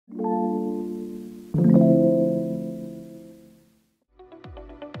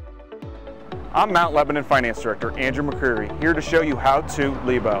I'm Mount Lebanon Finance Director Andrew McCreery, here to show you how to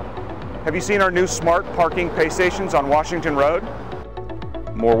Lebo. Have you seen our new smart parking pay stations on Washington Road?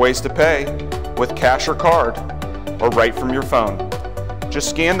 More ways to pay, with cash or card, or right from your phone. Just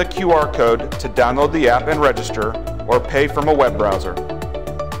scan the QR code to download the app and register, or pay from a web browser.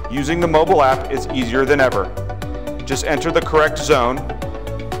 Using the mobile app is easier than ever. Just enter the correct zone,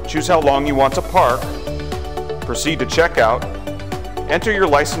 choose how long you want to park, proceed to checkout, enter your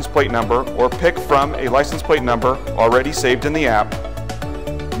license plate number or pick from a license plate number already saved in the app.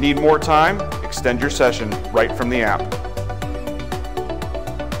 Need more time? Extend your session right from the app.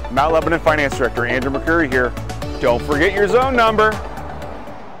 Mount Lebanon Finance Director Andrew McCreery here. Don't forget your zone number.